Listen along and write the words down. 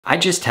I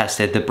just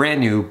tested the brand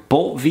new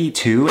Bolt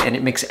v2 and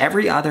it makes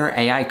every other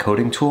AI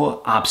coding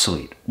tool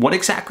obsolete. What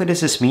exactly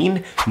does this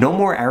mean? No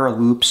more error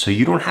loops, so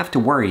you don't have to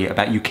worry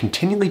about you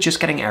continually just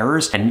getting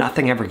errors and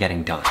nothing ever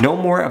getting done. No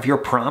more of your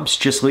prompts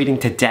just leading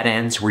to dead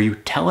ends where you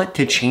tell it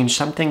to change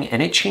something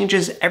and it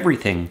changes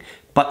everything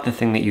but the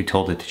thing that you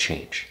told it to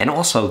change. And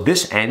also,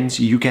 this ends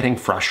you getting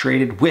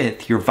frustrated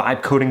with your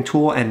vibe coding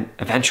tool and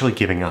eventually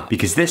giving up,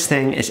 because this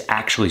thing is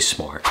actually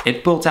smart.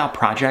 It builds out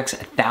projects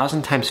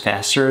 1,000 times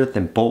faster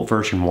than Bolt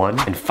version 1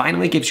 and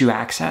finally gives you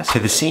access to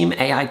the same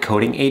AI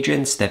coding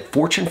agents that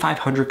Fortune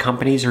 500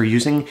 companies are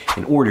using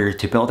in order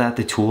to build out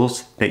the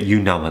tools that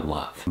you know and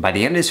love. By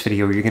the end of this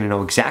video, you're gonna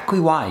know exactly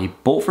why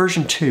Bolt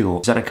version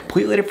 2 is on a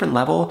completely different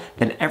level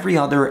than every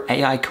other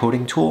AI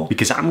coding tool,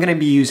 because I'm gonna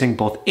be using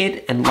both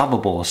it and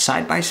Lovable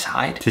side by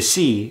side to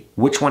see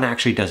which one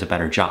actually does a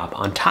better job.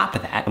 On top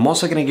of that, I'm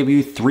also going to give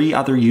you 3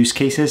 other use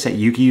cases that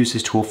you can use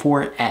this tool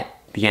for at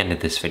the end of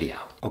this video.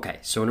 Okay,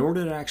 so in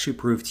order to actually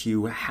prove to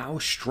you how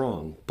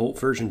strong Bolt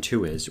version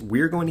 2 is,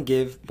 we're going to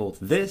give both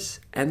this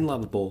and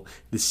Lovable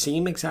the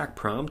same exact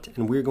prompt,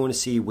 and we're going to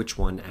see which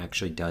one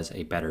actually does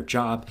a better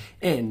job,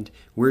 and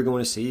we're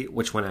going to see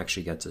which one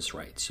actually gets us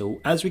right.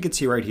 So as we can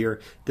see right here,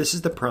 this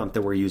is the prompt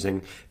that we're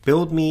using.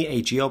 Build me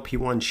a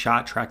GLP-1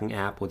 shot tracking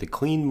app with a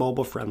clean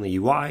mobile-friendly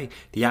UI.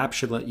 The app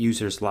should let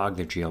users log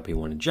their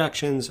GLP-1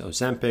 injections,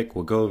 Ozempic,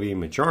 Wegovy,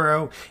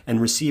 Mounjaro,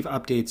 and receive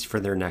updates for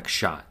their next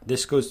shot.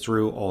 This goes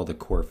through all the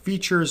core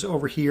features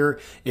over here.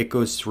 It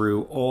goes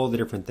through all the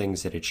different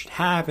things that it should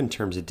have in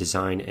terms of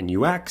design and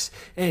UX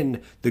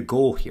and the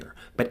goal here.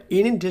 But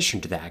in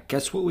addition to that,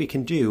 guess what we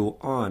can do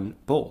on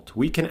Bolt?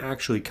 We can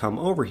actually come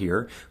over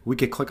here, we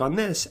could click on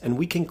this, and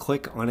we can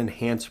click on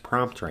enhance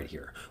prompt right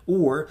here.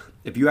 Or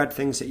if you had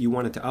things that you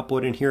wanted to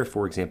upload in here,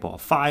 for example, a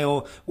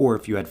file, or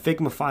if you had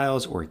Figma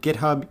files or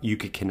GitHub, you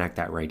could connect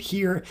that right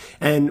here.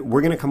 And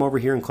we're gonna come over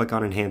here and click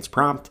on enhance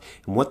prompt.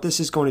 And what this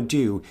is going to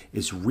do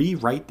is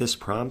rewrite this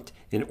prompt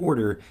in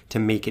order to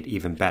make it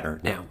even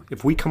better. Now,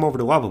 if we come over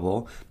to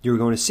Lovable, you're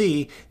going to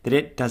see that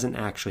it doesn't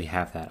actually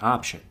have that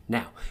option.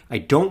 Now, I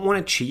don't want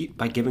to cheat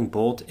by giving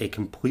Bolt a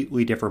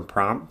completely different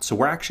prompt, so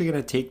we're actually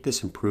going to take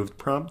this improved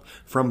prompt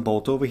from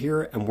Bolt over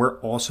here, and we're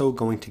also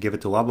going to give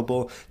it to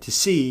Lovable to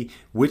see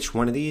which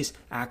one of these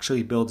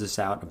actually builds this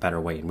out a better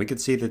way. And we can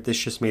see that this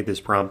just made this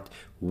prompt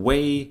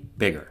way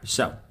bigger.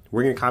 So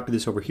we're going to copy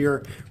this over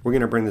here. We're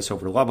going to bring this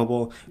over to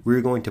Lovable.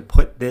 We're going to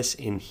put this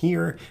in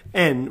here,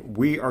 and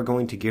we are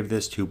going to give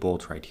this to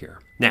Bolt right here.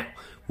 Now,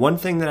 one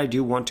thing that I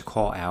do want to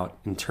call out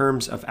in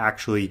terms of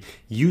actually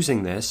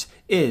using this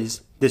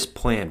is this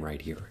plan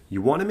right here.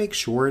 You want to make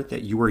sure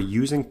that you are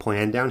using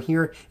plan down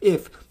here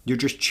if you're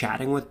just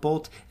chatting with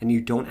Bolt and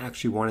you don't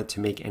actually want it to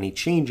make any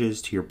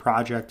changes to your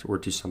project or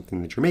to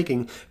something that you're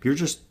making. If you're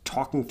just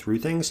talking through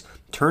things,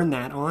 turn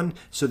that on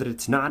so that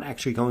it's not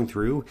actually going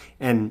through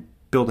and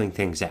building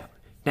things out.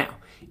 Now,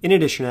 in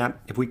addition to that,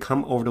 if we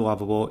come over to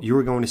Lovable, you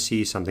are going to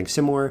see something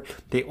similar.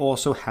 They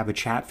also have a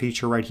chat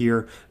feature right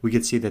here. We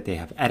can see that they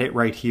have edit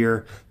right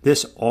here.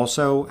 This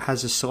also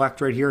has a select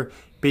right here.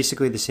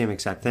 Basically the same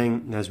exact thing.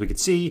 And as we can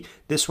see,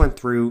 this went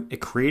through, it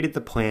created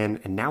the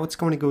plan, and now it's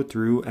going to go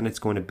through and it's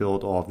going to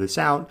build all of this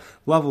out.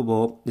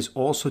 Lovable is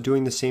also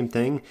doing the same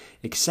thing,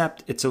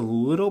 except it's a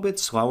little bit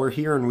slower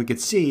here, and we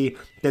could see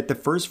that the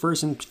first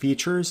version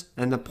features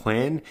and the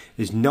plan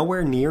is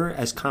nowhere near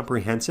as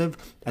comprehensive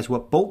as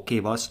what Bolt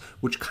gave us,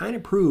 which kind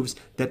of proves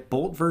that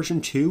Bolt version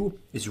 2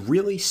 is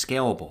really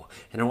scalable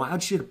and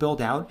allows you to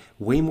build out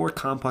way more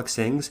complex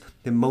things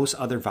than most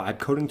other vibe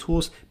coding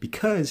tools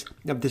because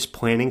of this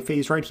planning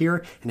phase right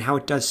here and how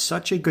it does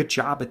such a good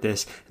job at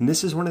this. And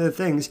this is one of the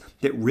things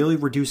that really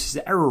reduces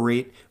the error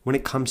rate when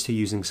it comes to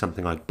using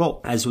something like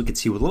Bolt. As we could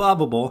see with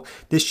Lovable,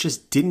 this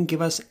just didn't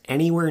give us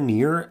anywhere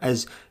near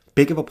as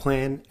big of a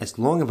plan, as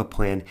long of a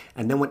plan,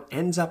 and then what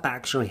ends up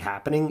actually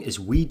happening is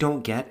we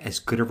don't get as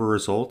good of a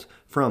result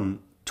from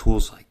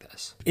tools like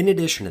this. In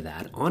addition to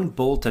that, on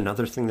Bolt,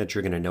 another thing that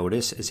you're going to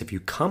notice is if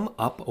you come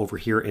up over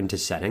here into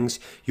settings,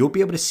 you'll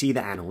be able to see the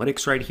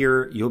analytics right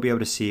here. You'll be able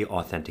to see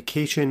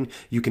authentication.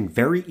 You can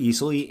very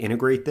easily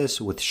integrate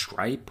this with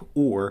Stripe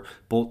or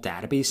Bolt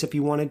database if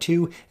you wanted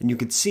to, and you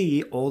can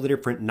see all the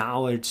different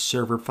knowledge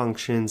server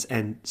functions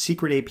and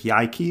secret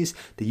API keys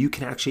that you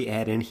can actually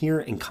add in here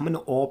and come into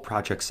all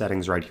project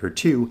settings right here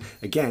too.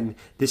 Again,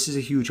 this is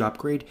a huge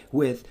upgrade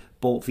with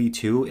Bolt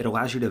v2. It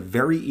allows you to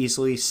very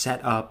easily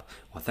set up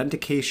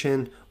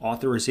authentication,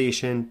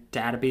 authorization,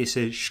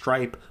 databases,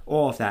 Stripe,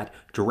 all of that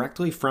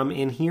directly from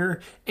in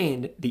here,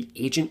 and the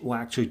agent will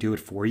actually do it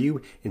for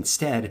you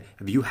instead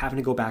of you having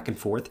to go back and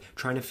forth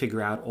trying to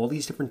figure out all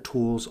these different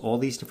tools, all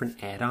these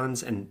different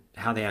add-ons, and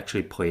how they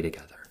actually play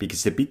together.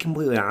 Because to be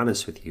completely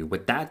honest with you,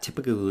 what that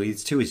typically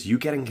leads to is you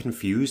getting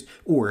confused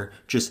or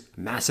just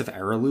massive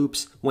error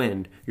loops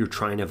when you're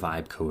trying to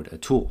vibe code a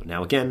tool.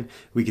 Now again,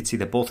 we can see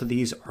that both of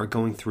these are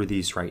going through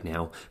these right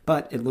now,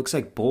 but it looks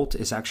like Bolt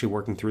is actually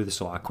working through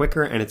this a lot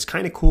quicker, and it's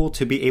kind of cool cool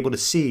to be able to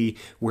see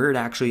where it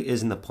actually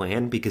is in the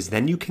plan, because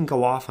then you can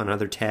go off on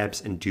other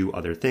tabs and do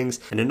other things.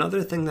 And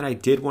another thing that I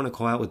did want to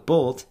call out with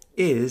Bolt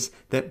is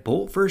that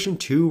Bolt version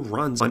 2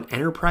 runs on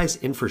enterprise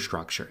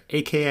infrastructure,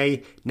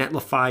 aka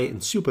Netlify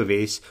and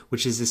Supabase,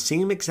 which is the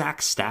same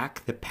exact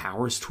stack that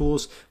powers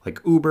tools like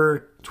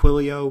Uber,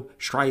 Twilio,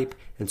 Stripe,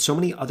 and so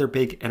many other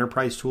big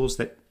enterprise tools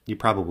that you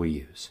probably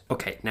use.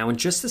 Okay, now in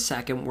just a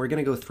second, we're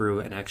going to go through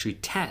and actually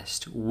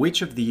test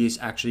which of these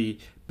actually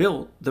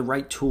built the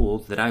right tool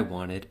that I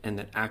wanted and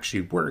that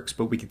actually works.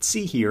 But we could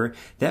see here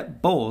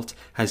that Bolt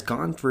has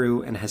gone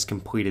through and has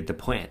completed the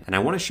plan. And I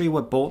want to show you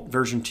what Bolt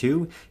version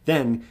 2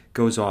 then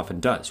goes off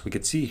and does. We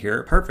could see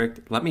here,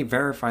 perfect. Let me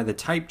verify the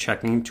type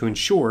checking to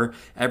ensure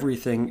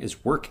everything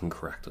is working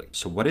correctly.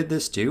 So what did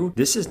this do?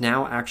 This is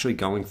now actually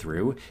going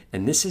through,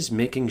 and this is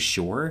making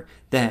sure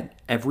that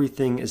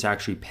everything is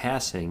actually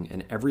passing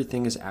and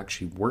everything is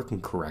actually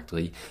working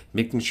correctly,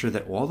 making sure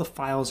that all the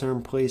files are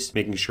in place,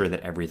 making sure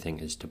that everything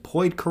is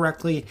deployed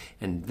correctly,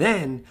 and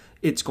then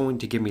it's going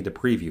to give me the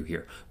preview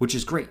here, which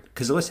is great.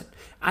 Because listen,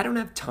 I don't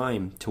have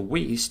time to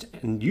waste,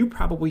 and you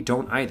probably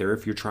don't either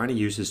if you're trying to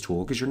use this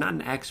tool, because you're not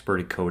an expert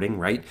at coding,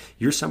 right?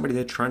 You're somebody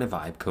that's trying to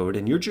vibe code,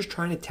 and you're just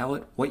trying to tell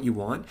it what you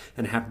want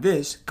and have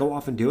this go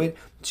off and do it,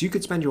 so you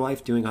could spend your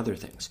life doing other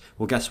things.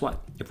 Well, guess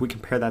what? If we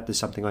compare that to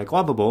something like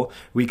Lovable,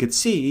 we could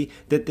see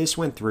that this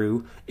went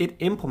through, it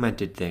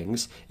implemented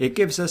things, it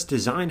gives us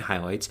design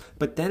highlights,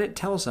 but then it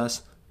tells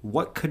us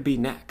what could be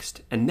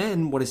next. And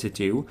then what does it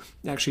do?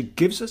 It actually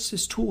gives us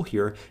this tool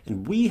here,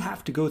 and we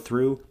have to go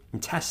through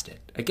and test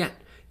it. Again,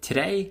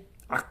 today,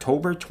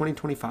 October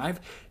 2025,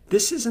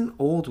 this is an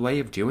old way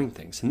of doing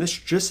things, and this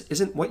just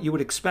isn't what you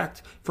would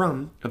expect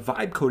from a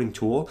vibe coding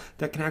tool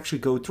that can actually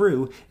go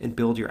through and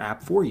build your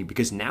app for you.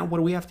 Because now what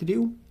do we have to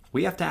do?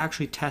 We have to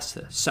actually test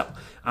this. So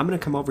I'm going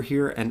to come over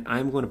here and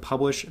I'm going to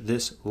publish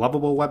this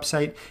Lovable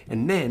website.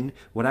 And then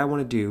what I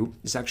want to do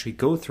is actually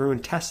go through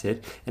and test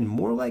it. And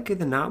more likely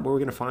than not, what we're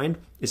going to find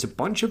is a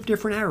bunch of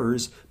different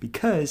errors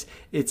because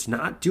it's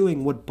not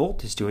doing what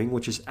Bolt is doing,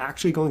 which is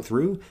actually going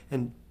through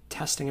and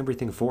testing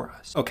everything for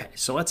us. Okay,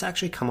 so let's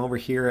actually come over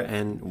here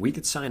and we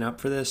could sign up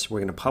for this. We're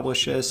going to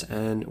publish this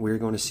and we're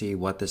going to see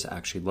what this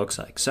actually looks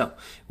like. So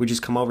we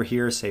just come over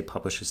here, say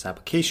publish this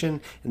application,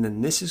 and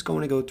then this is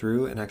going to go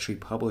through and actually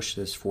publish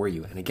this for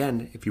you. And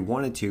again, if you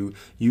wanted to,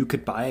 you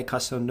could buy a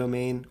custom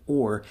domain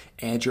or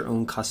add your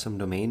own custom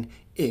domain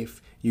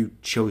if you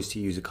chose to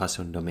use a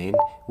custom domain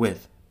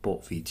with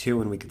Bolt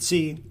v2. And we could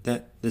see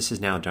that this is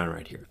now done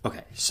right here.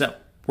 Okay, so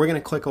we're going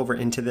to click over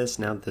into this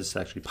now that this is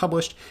actually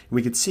published.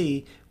 We could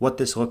see what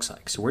this looks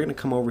like. So we're going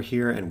to come over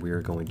here and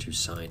we're going to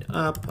sign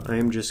up.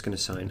 I'm just going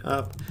to sign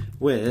up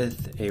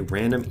with a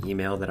random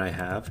email that I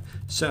have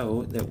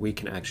so that we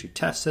can actually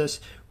test this.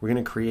 We're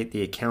going to create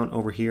the account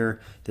over here.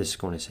 This is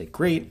going to say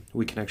great.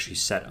 We can actually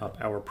set up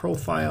our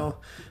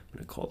profile. I'm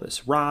going to call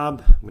this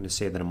Rob. I'm going to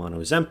say that I'm on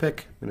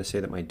Ozempic. I'm going to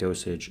say that my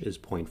dosage is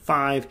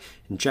 0.5.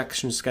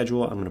 Injection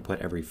schedule, I'm going to put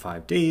every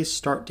 5 days.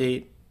 Start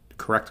date,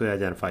 correctly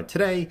identified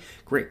today.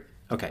 Great.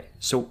 Okay,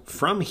 so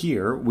from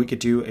here, we could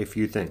do a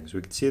few things. We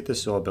could see that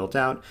this is all built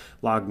out.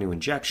 Log new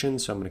injection.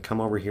 So I'm going to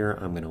come over here.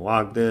 I'm going to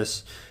log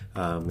this.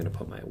 I'm going to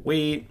put my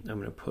weight. I'm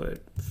going to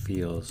put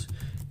feels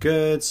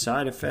good.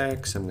 Side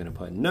effects. I'm going to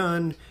put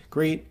none.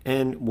 Great.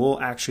 And we'll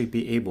actually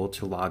be able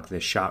to log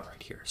this shot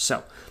right here.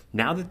 So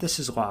now that this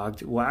is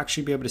logged, we'll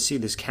actually be able to see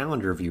this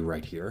calendar view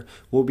right here.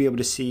 We'll be able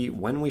to see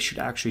when we should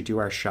actually do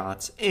our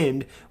shots,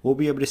 and we'll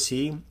be able to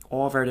see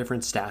all of our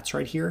different stats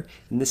right here.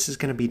 And this is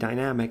going to be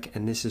dynamic,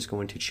 and this is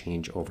going to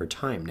change over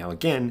time. Now,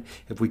 again,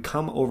 if we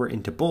come over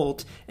into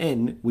Bolt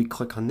and we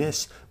click on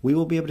this, we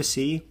will be able to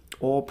see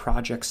all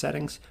project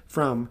settings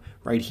from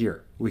right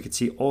here. We could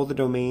see all the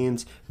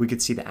domains. We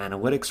could see the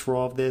analytics for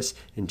all of this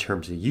in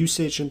terms of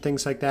usage and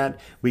things like that.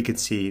 We could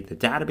see the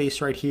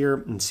database right here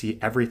and see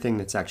everything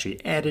that's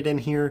actually added in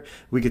here.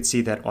 We could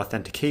see that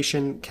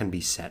authentication can be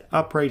set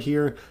up right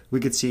here. We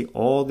could see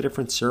all the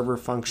different server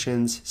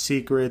functions,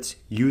 secrets,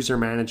 user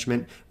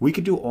management. We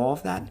could do all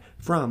of that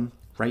from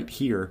right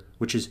here,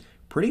 which is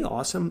pretty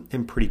awesome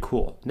and pretty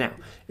cool. Now,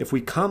 if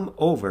we come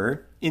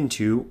over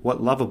into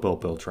what Lovable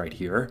built right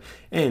here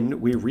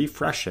and we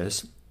refresh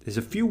this, there's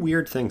a few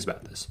weird things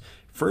about this.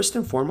 First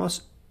and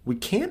foremost, we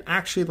can't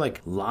actually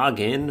like log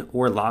in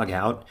or log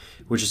out,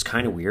 which is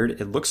kind of weird.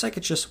 It looks like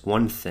it's just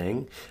one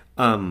thing.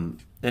 And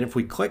if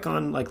we click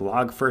on like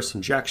log first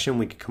injection,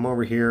 we could come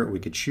over here, we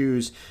could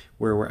choose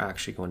where we're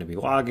actually going to be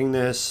logging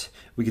this.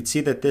 We could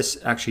see that this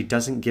actually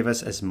doesn't give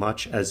us as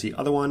much as the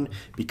other one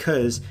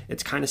because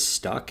it's kind of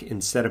stuck.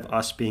 Instead of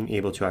us being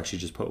able to actually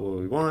just put what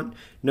we want,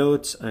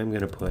 notes, I'm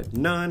going to put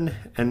none,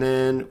 and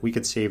then we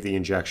could save the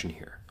injection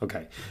here.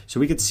 Okay, so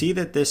we could see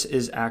that this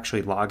is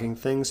actually logging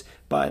things,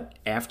 but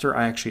after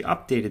I actually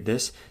updated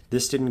this,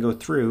 this didn't go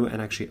through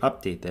and actually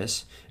update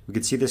this. We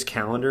could see this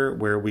calendar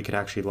where we could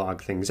actually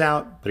log things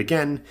out, but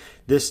again,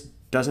 this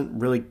doesn't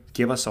really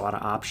give us a lot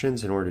of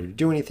options in order to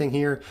do anything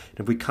here. And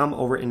if we come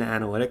over into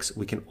analytics,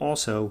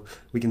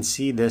 we can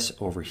see this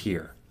over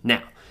here.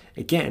 Now,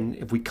 again,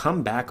 if we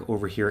come back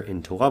over here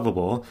into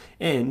Lovable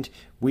and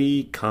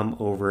we come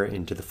over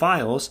into the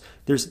files,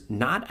 there's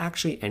not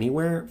actually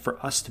anywhere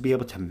for us to be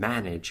able to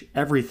manage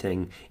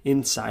everything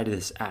inside of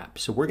this app.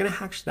 So we're going to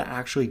have to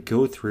actually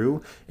go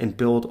through and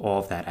build all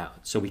of that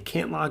out. So we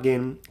can't log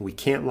in, we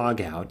can't log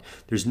out.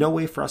 There's no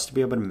way for us to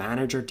be able to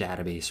manage our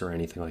database or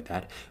anything like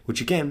that, which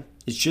again,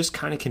 is just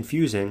kind of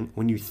confusing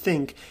when you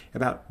think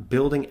about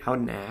building out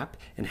an app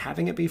and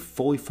having it be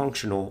fully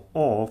functional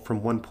all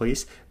from one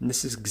place. And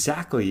this is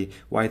exactly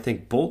why I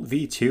think Bolt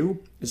v2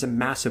 is a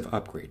massive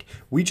upgrade.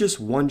 We just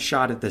one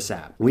shot at this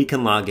app. We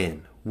can log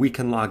in, we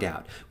can log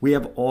out. We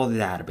have all the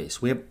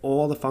database. We have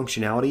all the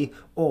functionality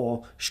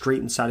all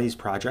straight inside of these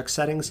project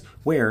settings,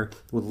 where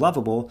with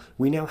Lovable,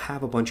 we now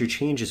have a bunch of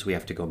changes we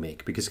have to go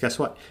make, because guess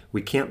what?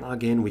 We can't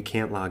log in, we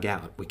can't log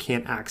out. We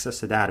can't access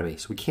the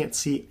database. We can't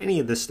see any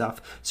of this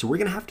stuff. So we're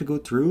gonna have to go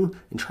through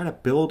and try to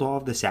build all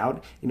of this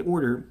out in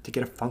order to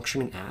get a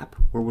functioning app,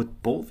 where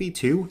with Bolt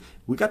v2,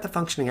 we got the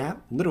functioning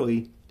app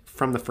literally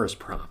from the first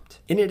prompt.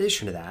 In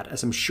addition to that,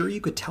 as I'm sure you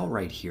could tell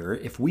right here,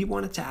 if we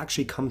wanted to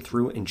actually come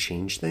through and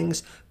change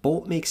things,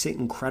 Bolt makes it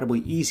incredibly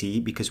easy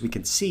because we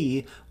can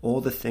see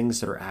all the things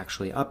that are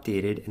actually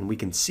updated and we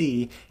can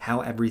see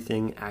how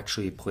everything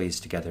actually plays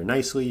together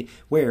nicely,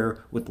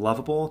 where with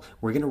Lovable,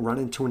 we're gonna run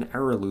into an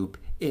error loop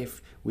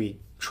if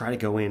we try to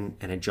go in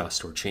and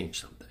adjust or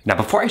change something. Now,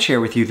 before I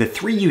share with you the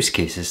 3 use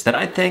cases that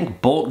I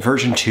think Bolt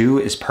version 2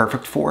 is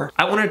perfect for,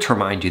 I wanted to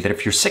remind you that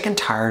if you're sick and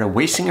tired of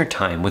wasting your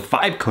time with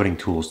vibe coding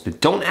tools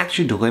that don't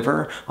actually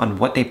deliver on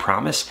what they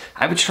promise,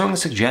 I would strongly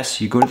suggest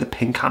you go to the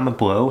pinned comment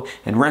below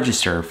and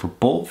register for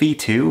Bolt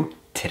v2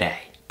 today.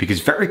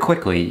 Because very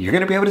quickly, you're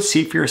gonna be able to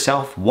see for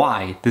yourself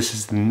why this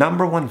is the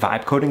 #1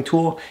 vibe coding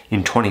tool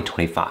in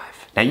 2025.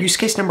 Now, use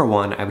case number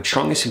 1, I would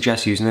strongly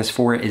suggest using this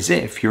for is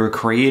if you're a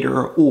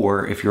creator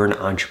or if you're an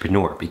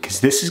entrepreneur,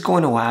 because this is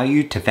going to allow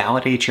you to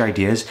validate your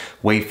ideas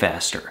way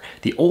faster.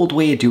 The old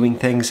way of doing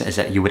things is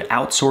that you would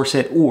outsource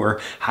it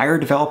or hire a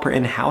developer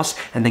in-house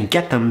and then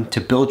get them to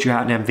build you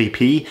out an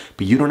MVP,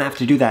 but you don't have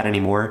to do that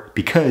anymore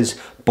because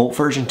Bolt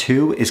version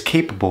 2 is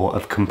capable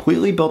of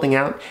completely building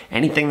out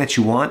anything that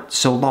you want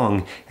so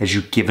long as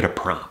you give it a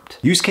prompt.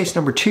 Use case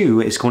number 2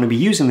 is going to be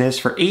using this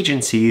for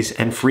agencies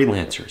and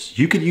freelancers.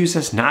 You could use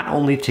this not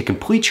only to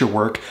complete your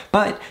work,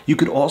 but you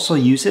could also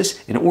use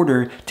this in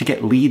order to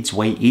get leads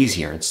way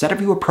easier. Instead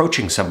of you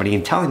approaching somebody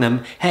and telling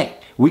them, hey,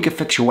 we could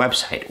fix your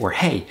website, or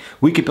hey,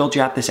 we could build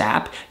you out this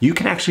app, you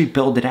can actually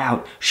build it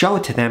out, show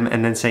it to them,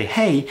 and then say,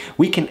 hey,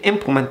 we can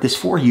implement this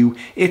for you,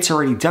 it's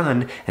already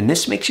done, and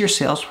this makes your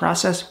sales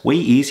process way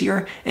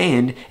easier,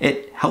 and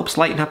it helps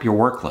lighten up your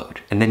workload.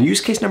 And then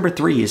use case number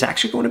 3 is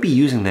actually going to be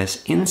using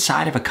this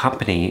inside of a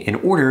company in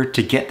order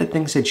to get the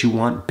things that you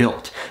want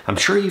built. I'm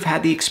sure you've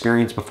had the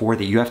experience before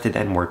that you have to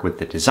then work with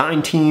the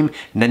design team,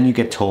 and then you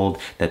get told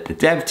that the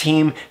dev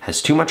team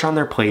has too much on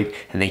their plate,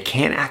 and they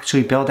can't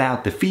actually build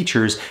out the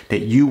features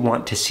that you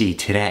want to see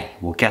today.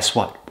 Well, guess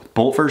what? With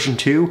Bolt version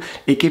 2,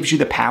 it gives you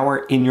the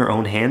power in your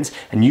own hands,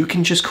 and you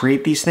can just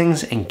create these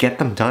things and get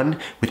them done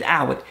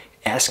without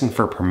asking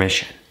for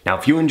permission. Now,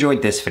 if you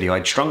enjoyed this video,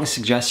 I'd strongly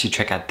suggest you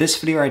check out this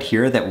video right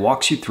here that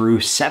walks you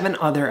through 7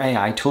 other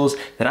AI tools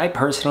that I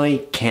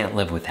personally can't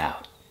live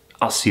without.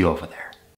 I'll see you over there.